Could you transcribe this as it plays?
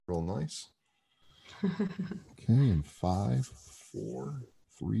Real nice. Okay, in 5, 4,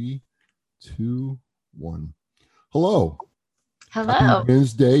 3, 2, 1. Hello. Happy Hello.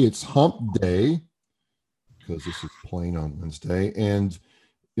 Wednesday. It's hump day because this is playing on Wednesday. And,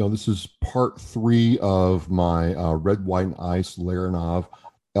 this is part 3 of my Red, White, and Ice Laranov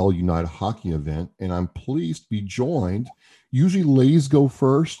L United hockey event. And I'm pleased to be joined. Usually ladies go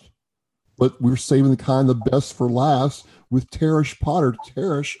first, but we're saving the kind of the best for last with Tarish Potter.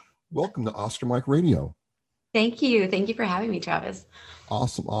 Tarish, welcome to Oscar Mike Radio. Thank you. Thank you for having me, Travis.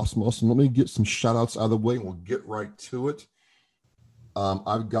 Awesome, awesome, awesome. Let me get some shout outs out of the way and we'll get right to it.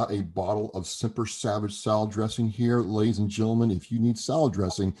 I've got a bottle of Semper Savage salad dressing here. Ladies and gentlemen, if you need salad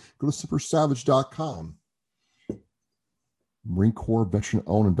dressing, go to sempersavage.com. Marine Corps veteran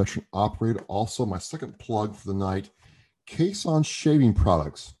owned and veteran operated. Also, my second plug for the night, Caisson Shaving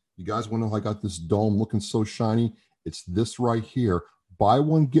Products. You guys want to know how I got this dome looking so shiny? It's this right here. Buy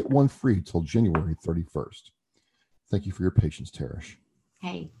one, get one free till January 31st. Thank you for your patience, Tarish.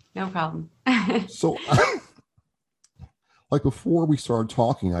 Hey, no problem. So, like before we started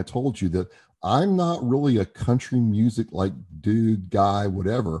talking, I told you that I'm not really a country music like dude, guy,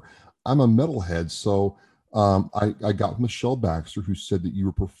 whatever. I'm a metalhead. So I got Michelle Baxter, who said that you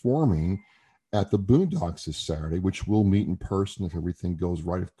were performing at the Boondocks this Saturday, which we'll meet in person if everything goes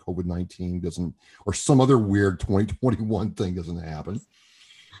right, if COVID-19 doesn't, or some other weird 2021 thing doesn't happen.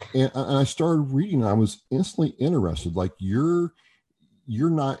 And I started reading, and I was instantly interested. Like you're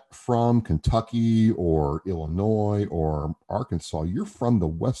not from Kentucky or Illinois or Arkansas. You're from the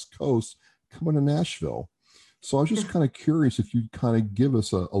West Coast coming to Nashville. So I was just kind of curious if you'd kind of give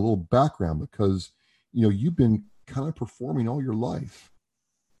us a little background because, you've been kind of performing all your life.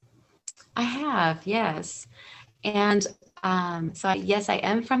 I have, yes. And yes, I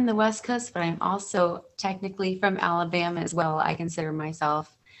am from the West Coast, but I'm also technically from Alabama as well. I consider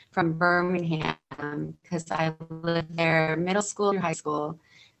myself from Birmingham because I lived there middle school through high school.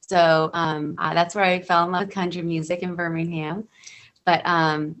 So that's where I fell in love with country music in Birmingham. But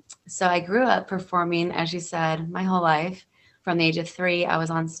so I grew up performing, as you said, my whole life. From the age of 3, I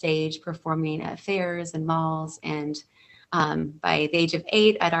was on stage performing at fairs and malls. And by the age of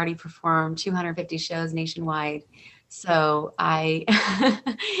 8, I'd already performed 250 shows nationwide. So that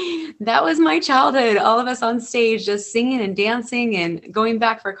was my childhood. All of us on stage just singing and dancing and going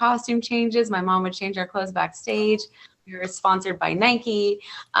back for costume changes. My mom would change our clothes backstage. We were sponsored by Nike.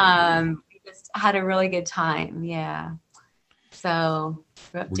 We just had a really good time. Yeah. So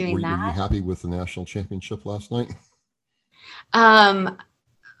grew up doing Were you that. happy with the national championship last night? Um,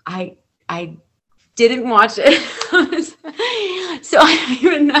 I I didn't watch it, so I don't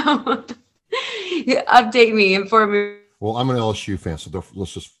even know. Update me, inform me. Well, I'm an LSU fan, so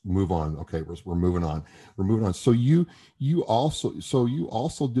let's just move on. Okay, we're moving on. We're moving on. So you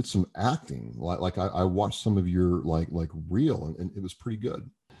also did some acting. Like I watched some of your like reel, and it was pretty good.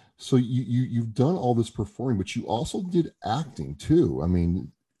 So you've done all this performing, but you also did acting too. I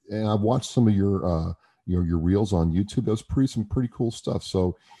mean, and I watched some of your reels on YouTube. That was some pretty cool stuff.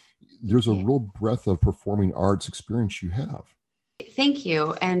 So there's a real breadth of performing arts experience you have. Thank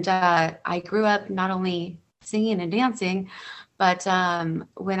you. And I grew up not only singing and dancing, but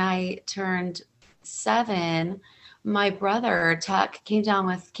when I turned 7, my brother Tuck came down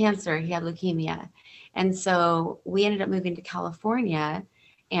with cancer. He had leukemia, and so we ended up moving to California.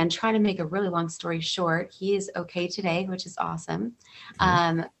 And trying to make a really long story short, he is okay today, which is awesome.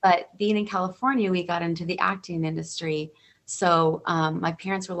 Okay. But being in California, we got into the acting industry. So my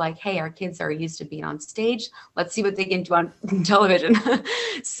parents were like, hey, our kids are used to being on stage. Let's see what they can do on television.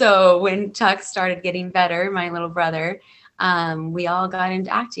 So when Tuck started getting better, my little brother, we all got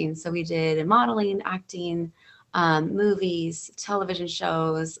into acting. So we did modeling, acting, movies, television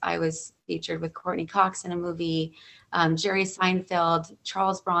shows. I was featured with Courtney Cox in a movie, Jerry Seinfeld,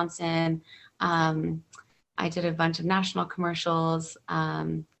 Charles Bronson. I did a bunch of national commercials,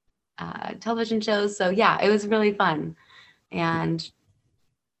 television shows. So yeah, it was really fun. And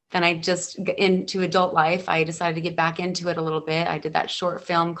then I just into adult life, I decided to get back into it a little bit. I did that short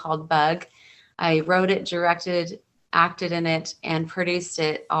film called Bug. I wrote it, directed, acted in it, and produced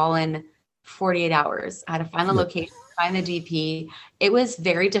it all in 48 hours. I had to find the Yeah. location, find the DP. It was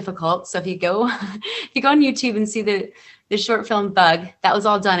very difficult. So if you go if you go on YouTube and see the short film Bug, that was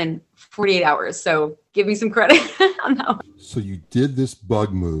all done in 48 hours. So give me some credit on that one. So you did this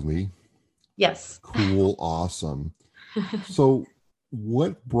bug movie. Yes. Cool. Awesome. So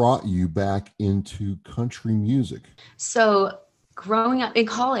what brought you back into country music? So growing up in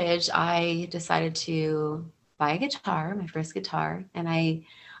college, I decided to buy a guitar, my first guitar, and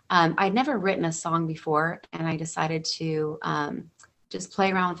I'd never written a song before, and I decided to just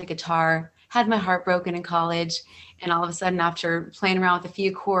play around with the guitar. Had my heart broken in college, and all of a sudden, after playing around with a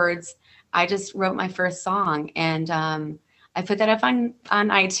few chords, I just wrote my first song, and I put that up on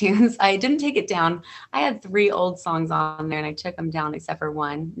iTunes. I didn't take it down. I had 3 old songs on there, and I took them down except for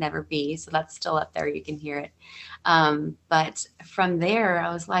one, Never Be. So that's still up there. You can hear it. But from there,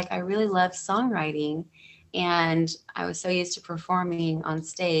 I was like, I really love songwriting, and I was so used to performing on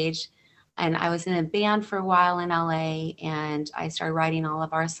stage. And I was in a band for a while in LA, and I started writing all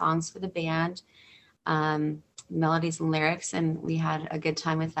of our songs for the band, melodies and lyrics, and we had a good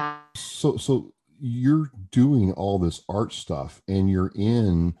time with that. So you're doing all this art stuff, and you're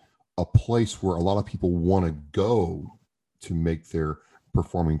in a place where a lot of people want to go to make their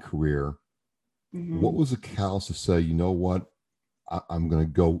performing career. What was the catalyst to say, you know what, I'm going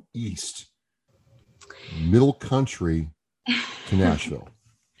to go east, middle country to Nashville?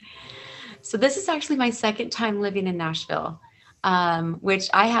 So this is actually my second time living in Nashville, which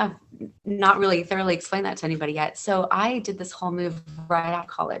I have not really thoroughly explained that to anybody yet. So I did this whole move right out of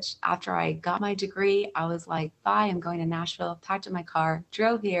college. After I got my degree, I was like, bye, I'm going to Nashville, packed up my car,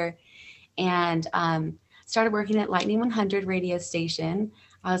 drove here, and started working at Lightning 100 radio station.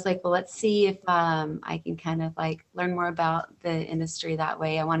 I was like, well, let's see if I can kind of like learn more about the industry that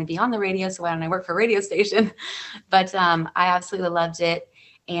way. I want to be on the radio, so why don't I work for a radio station? But I absolutely loved it.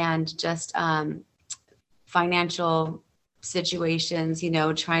 And just financial situations,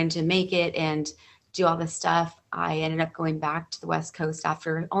 trying to make it and do all this stuff. I ended up going back to the West Coast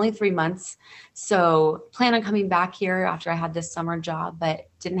after only 3 months. So plan on coming back here after I had this summer job, but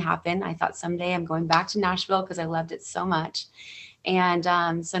didn't happen. I thought someday I'm going back to Nashville because I loved it so much. And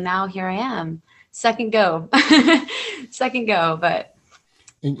so now here I am, second go, but.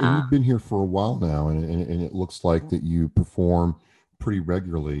 And you've been here for a while now, and it looks like that you perform pretty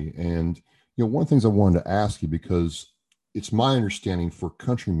regularly. And, one of the things I wanted to ask you, because it's my understanding for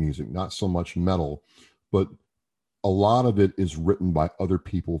country music, not so much metal, but a lot of it is written by other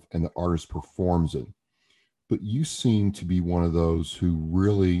people and the artist performs it. But you seem to be one of those who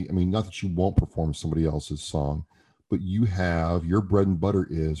really, not that you won't perform somebody else's song, but you have, your bread and butter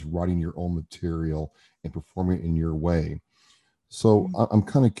is writing your own material and performing it in your way. So I'm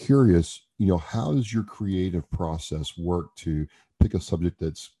kind of curious, how does your creative process work to pick a subject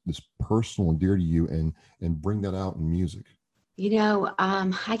that's personal and dear to you and bring that out in music?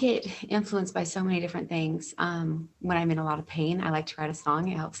 I get influenced by so many different things. When I'm in a lot of pain, I like to write a song.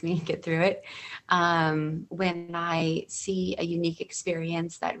 It helps me get through it. When I see a unique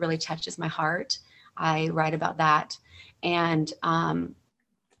experience that really touches my heart, I write about that. And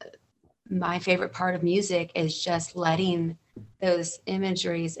my favorite part of music is just letting those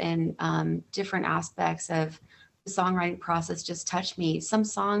imageries and different aspects of the songwriting process just touch me. Some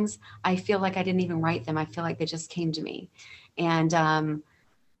songs, I feel like I didn't even write them. I feel like they just came to me. And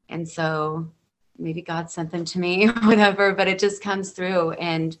so maybe God sent them to me, whatever, but it just comes through.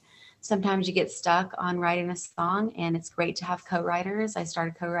 And sometimes you get stuck on writing a song, and it's great to have co-writers. I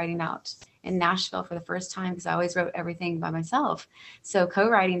started co-writing out in Nashville for the first time because I always wrote everything by myself. So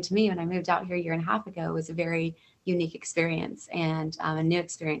co-writing to me when I moved out here a year and a half ago was a very unique experience and a new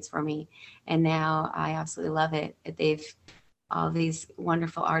experience for me. And now I absolutely love it. All these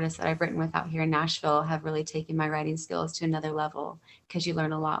wonderful artists that I've written with out here in Nashville have really taken my writing skills to another level, because you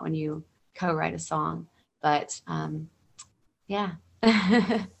learn a lot when you co-write a song. But yeah.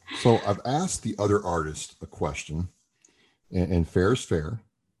 So I've asked the other artist a question, and fair is fair.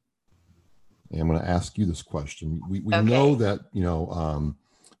 And I'm going to ask you this question. We Okay. know that,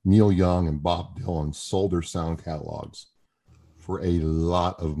 Neil Young and Bob Dylan sold their sound catalogs for a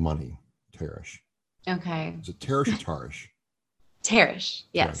lot of money. Tarish. Okay. Is it Tarish or Tarish? Tarish,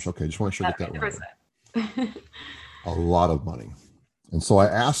 yes. Tarish. Okay, just want to make sure I get that right. 100%. A lot of money. And so I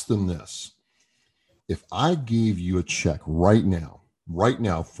asked them this: if I gave you a check right now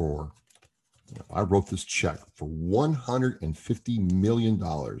for, I wrote this check for $150 million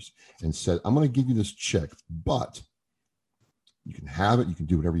and said, I'm going to give you this check, but you can have it. You can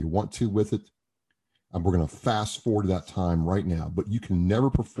do whatever you want to with it. And we're going to fast forward to that time right now, but you can never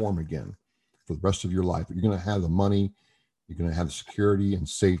perform again for the rest of your life. But you're going to have the money. You're going to have the security and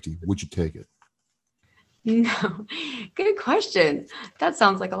safety. Would you take it? No, good question. That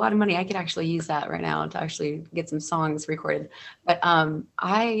sounds like a lot of money. I could actually use that right now to actually get some songs recorded. But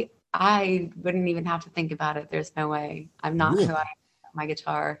I wouldn't even have to think about it. There's no way. I'm not Really? who I am with my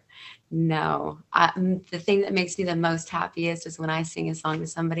guitar. No. The thing that makes me the most happiest is when I sing a song to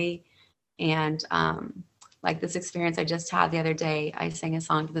somebody. And like this experience I just had the other day, I sang a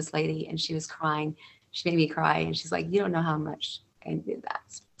song to this lady and she was crying. She made me cry, and she's like, you don't know how much I did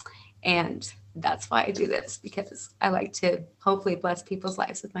that. And that's why I do this, because I like to hopefully bless people's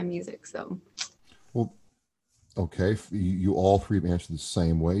lives with my music. So Well, okay, you all three have answered the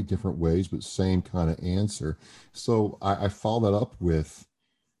same way, different ways, but same kind of answer. So I follow that up with,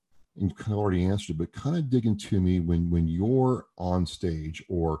 and you kind of already answered, but kind of dig into me when you're on stage,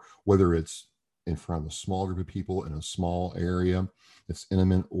 or whether it's in front of a small group of people in a small area that's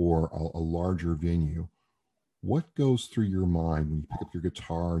intimate, or a larger venue. What goes through your mind when you pick up your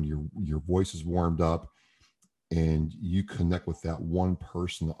guitar and your voice is warmed up and you connect with that one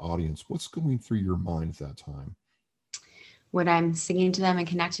person, the audience? What's going through your mind at that time? when I'm singing to them and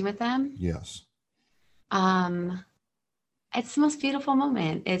connecting with them, Yes. um, it's the most beautiful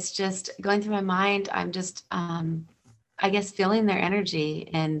moment. It's just going through my mind. I'm just, I guess, feeling their energy,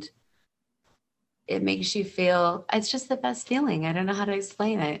 and it makes you feel, it's just the best feeling. I don't know how to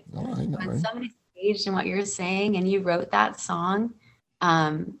explain it. All right. All When right. somebody's engaged in what you're saying and you wrote that song,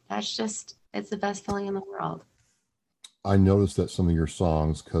 that's just, it's the best feeling in the world. I noticed that some of your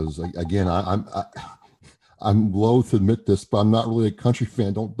songs, because again, I'm loath to admit this, but I'm not really a country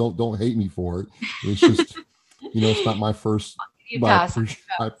fan. Don't hate me for it. It's just, it's not my first. You But pass.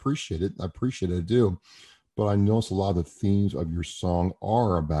 I appreciate it. I appreciate it. I do. But I notice a lot of the themes of your song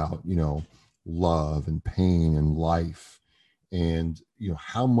are about, love and pain and life, and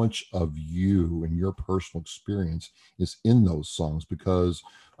how much of you and your personal experience is in those songs. Because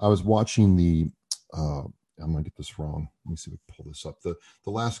I was watching uh I'm gonna get this wrong. Let me see if I pull this up. The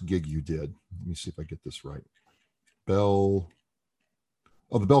last gig you did. Let me see if I get this right. Bell.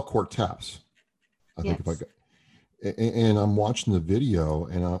 Oh, the Belcourt Taps. I think if I Yes. got, and I'm watching the video,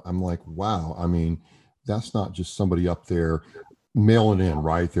 and I'm like, wow. I mean, that's not just somebody up there mailing in,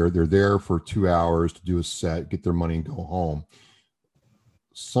 right? They're there for 2 hours to do a set, get their money, and go home.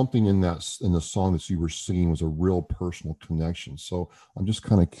 Something in the song that you were singing was a real personal connection. So I'm just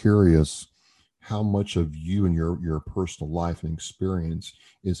kind of curious how much of you and your personal life and experience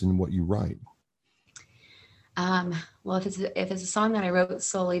is in what you write. Um, well, if it's a song that I wrote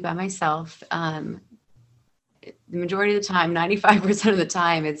solely by myself, the majority of the time, 95% of the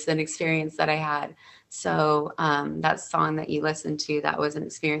time, it's an experience that I had. So that song that you listened to, that was an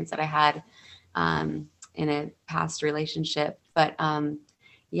experience that I had in a past relationship. But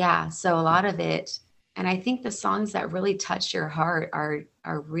yeah, so a lot of it, and I think the songs that really touch your heart are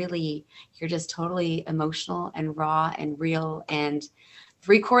really, you're just totally emotional and raw and real, and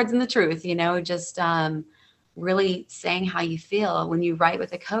three chords and the truth, just really saying how you feel. When you write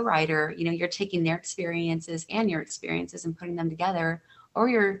with a co-writer, you're taking their experiences and your experiences and putting them together, or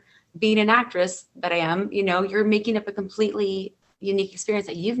you're being an actress that I am, you're making up a completely unique experience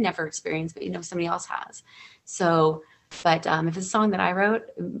that you've never experienced, but somebody else has. So, but if it's a song that I wrote,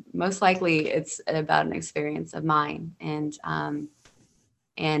 most likely it's about an experience of mine. And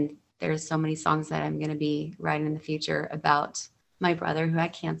there's so many songs that I'm going to be writing in the future about my brother who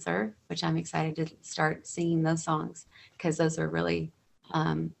had cancer, which I'm excited to start singing those songs, because those are really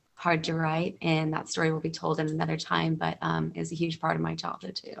hard to write. And that story will be told in another time, but is a huge part of my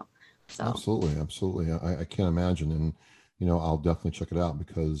childhood too. So, Absolutely, absolutely. I can't imagine, and I'll definitely check it out,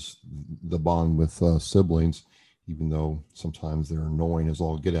 because the bond with siblings, even though sometimes they're annoying as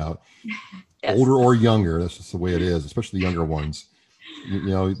all get out, yes. older or younger, that's just the way it is. Especially the younger ones.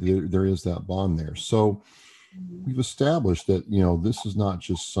 There is that bond there. So we've established that this is not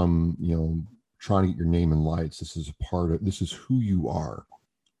just some trying to get your name in lights. This is a part of, this is who you are,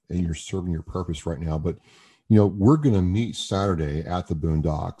 and you're serving your purpose right now. But we're going to meet Saturday at the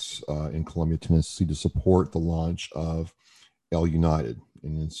Boondocks in Columbia, Tennessee, to support the launch of L United,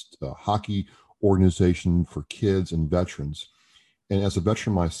 and it's a hockey organization for kids and veterans. And as a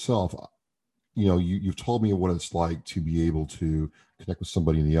veteran myself, you've told me what it's like to be able to connect with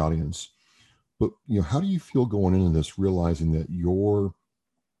somebody in the audience. But how do you feel going into this, realizing that your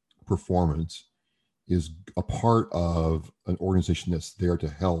performance is a part of an organization that's there to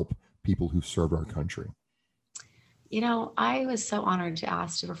help people who served our country? I was so honored to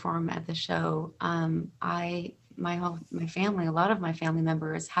ask to perform at the show. My family, a lot of my family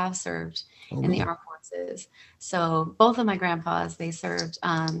members have served Oh, in the really? armed forces. So both of my grandpas, they served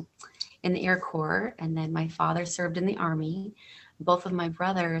in the Air Corps, and then my father served in the Army. Both of my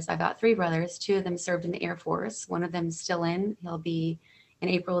brothers, I've got three brothers. Two of them served in the Air Force. One of them is still in. He'll be in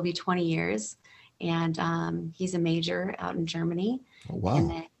April. Will be 20 years, and he's a major out in Germany. Oh, And wow.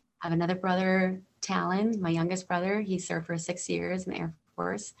 then I have another brother, Talon, my youngest brother. He served for 6 years in the Air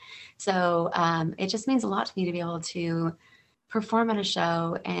Force. So it just means a lot to me to be able to perform at a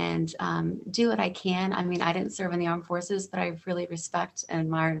show and do what I can. I mean, I didn't serve in the armed forces, but I really respect and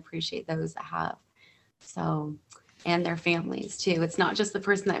admire and appreciate those that have. So and their families too. It's not just the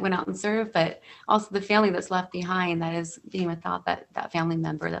person that went out and served, but also the family that's left behind that is being without that family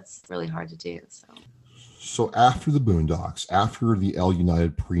member. That's really hard to do. So after the Boondocks, after the El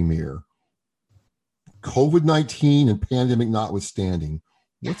United premiere, COVID-19 and pandemic notwithstanding,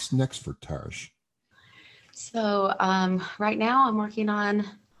 what's next for Tarish? So right now I'm working on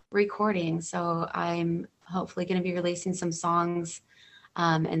recording. So I'm hopefully going to be releasing some songs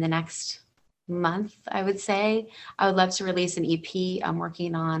in the next month, I would say. I would love to release an EP. I'm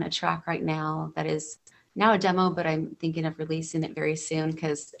working on a track right now that is now a demo, but I'm thinking of releasing it very soon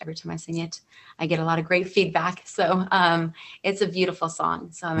because every time I sing it, I get a lot of great feedback. So it's a beautiful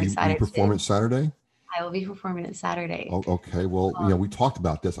song. So I'm excited. You perform it Saturday? I will be performing it Saturday. Oh, okay. Well, we talked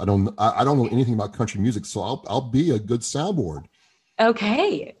about this. I don't know anything about country music, so I'll be a good soundboard.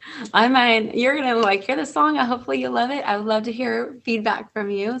 Okay. I mean, you're going to hear the song. Hopefully you love it. I would love to hear feedback from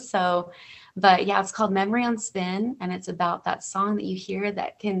you. So, but yeah, it's called Memory on Spin. And it's about that song that you hear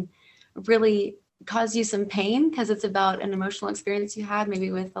that can really cause you some pain because it's about an emotional experience you had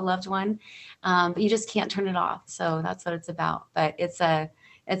maybe with a loved one. But you just can't turn it off. So that's what it's about. But it's a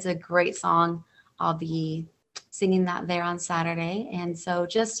great song. I'll be singing that there on Saturday. And so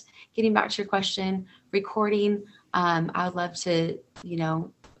just getting back to your question, recording, I would love to,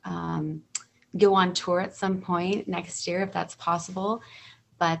 go on tour at some point next year if that's possible.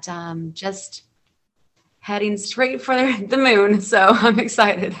 But just heading straight for the moon. So I'm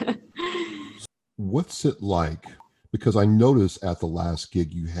excited. What's it like? Because I noticed at the last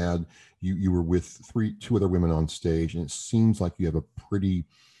gig you had, you were with two other women on stage, and it seems like you have a pretty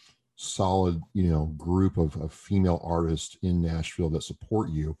solid, group of female artists in Nashville that support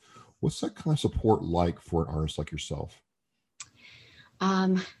you. What's that kind of support like for an artist like yourself?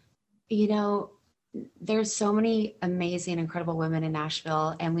 There's so many amazing, incredible women in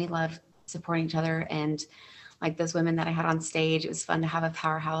Nashville, and we love supporting each other. And like those women that I had on stage, it was fun to have a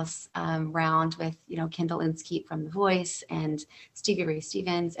powerhouse round with, Kendall Inskeep from The Voice and Stevie Ray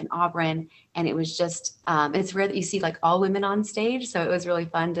Stevens and Auburn. And it was just, it's rare that you see like all women on stage. So it was really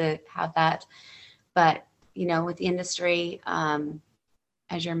fun to have that. But, with the industry,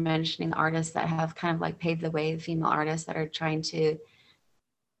 as you're mentioning, artists that have kind of like paved the way, the female artists that are trying to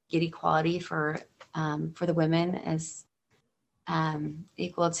get equality for the women as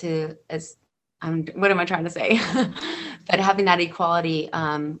equal to as what am I trying to say? But having that equality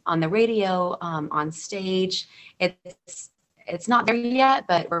on the radio, on stage, it's not there yet,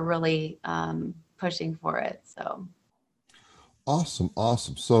 but we're really pushing for it. So awesome.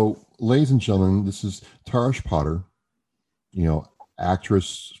 So, ladies and gentlemen, this is Tarish Potter,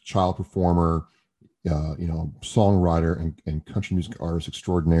 actress, child performer, songwriter and country music artist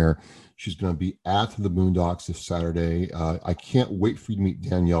extraordinaire. She's going to be at the Boondocks this Saturday. I can't wait for you to meet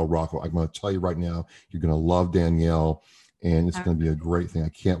Danielle Rocco. I'm going to tell you right now, you're going to love Danielle, and it's going to be a great thing. I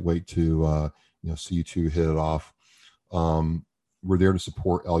can't wait to see you two hit it off. We're there to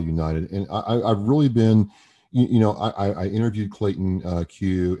support El United, and I've really been. I interviewed Clayton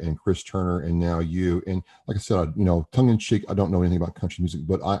Q and Chris Turner, and now you. And like I said, tongue in cheek, I don't know anything about country music,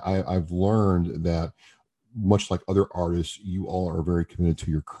 but I've learned that much like other artists, you all are very committed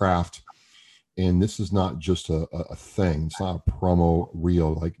to your craft. And this is not just a thing. It's not a promo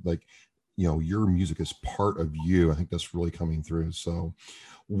reel. Like your music is part of you. I think that's really coming through. So,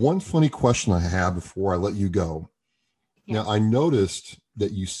 one funny question I have before I let you go. Yes. Now, I noticed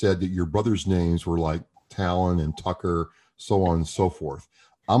that you said that your brothers' names were like Talon and Tucker, so on and so forth.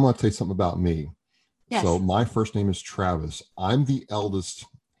 I'm going to tell you something about me. Yes. So my first name is Travis. I'm the eldest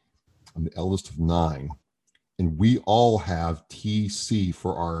of 9, and we all have TC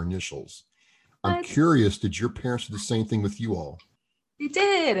for our initials. I'm curious, did your parents do the same thing with you all? They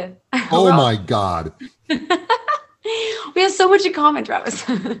did. Oh my God. We have so much in common, Travis.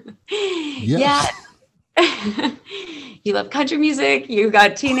 Yes. Yeah. You love country music. You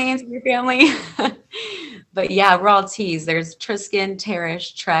got T names in your family. But yeah, we're all T's. There's Triskin,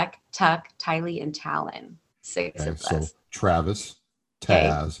 Tarish, Trek, Tuck, Tylee, and Talon. 6 of us. So Travis,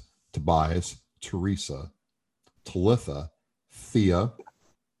 Taz, Tobias, Teresa, Talitha, Thea,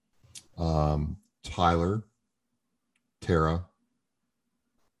 Tyler, Tara,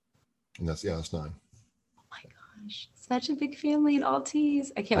 and that's 9. Oh my gosh, such a big family and all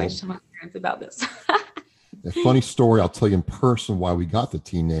T's. I can't wait to tell my parents about this. A funny story, I'll tell you in person why we got the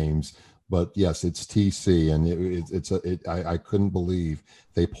T names, but yes, it's TC, and I couldn't believe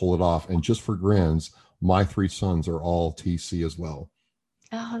they pull it off. And just for grins, my 3 sons are all TC as well.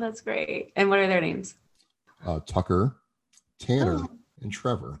 Oh, that's great. And what are their names? Tucker, Tanner, and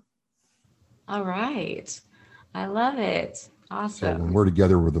Trevor. All right. I love it. Awesome. So when we're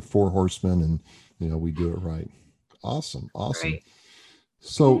together, we're the 4 horsemen, and we do it right. Awesome. Awesome. Right.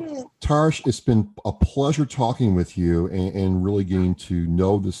 So, Tarish, it's been a pleasure talking with you and really getting to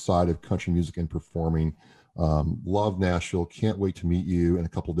know this side of country music and performing. Love Nashville. Can't wait to meet you in a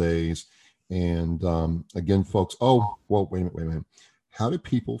couple days. And again, folks, oh, well, wait a minute. How do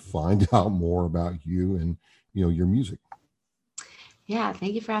people find out more about you and, your music? Yeah,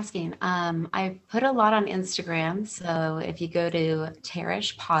 thank you for asking. I put a lot on Instagram. So if you go to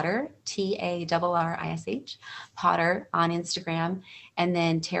Tarish Potter, Tarrish, Potter on Instagram, and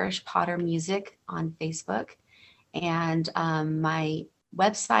then Tarish Potter Music on Facebook. And my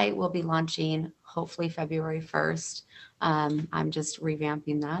website will be launching hopefully February 1st. I'm just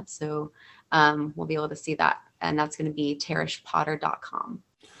revamping that. So we'll be able to see that. And that's going to be tarishpotter.com.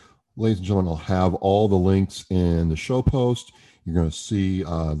 Ladies and gentlemen, I'll have all the links in the show post. You're going to see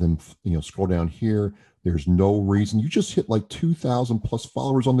them, scroll down here. There's no reason. You just hit like 2,000 plus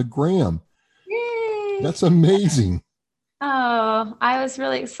followers on the gram. Yay! That's amazing. Oh, I was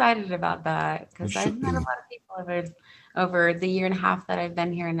really excited about that It because I've should met a be. lot of people over the year and a half that I've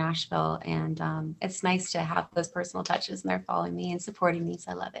been here in Nashville, and it's nice to have those personal touches, and they're following me and supporting me,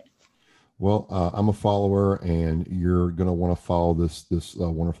 so I love it. Well, I'm a follower, and you're going to want to follow this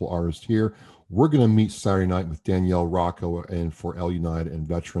wonderful artist here. We're going to meet Saturday night with Danielle Rocco and for L United and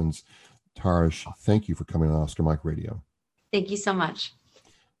Veterans. Tarish, thank you for coming on Oscar Mike Radio. Thank you so much.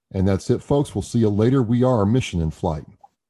 And that's it, folks. We'll see you later. We are Mission in Flight.